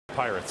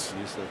Pirates.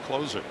 He's the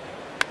closer.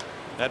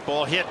 That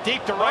ball hit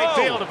deep to right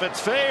field. If it's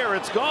fair,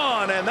 it's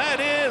gone, and that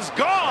is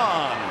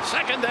gone.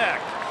 Second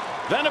deck.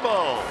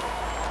 Venable,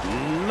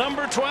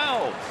 number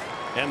 12,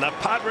 and the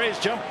Padres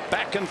jump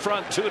back in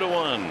front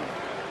 2-1.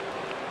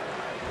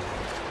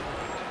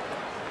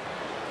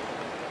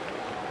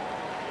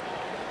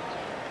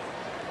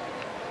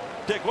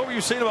 Dick, what were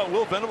you saying about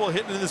Will Venable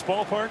hitting in this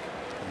ballpark?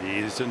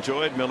 He's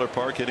enjoyed Miller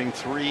Park, hitting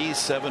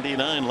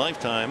 .379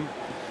 lifetime,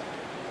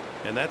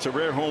 and that's a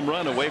rare home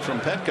run away from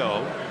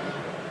Petco.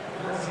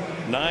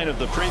 9 of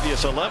the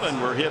previous 11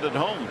 were hit at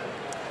home.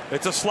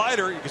 It's a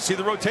slider. You can see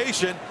the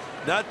rotation,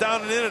 not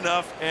down and in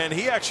enough, and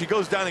he actually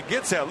goes down and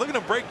gets that. Look at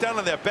him break down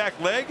on that back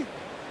leg.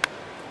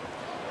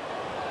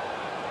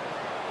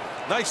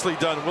 Nicely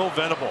done, Will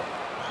Venable.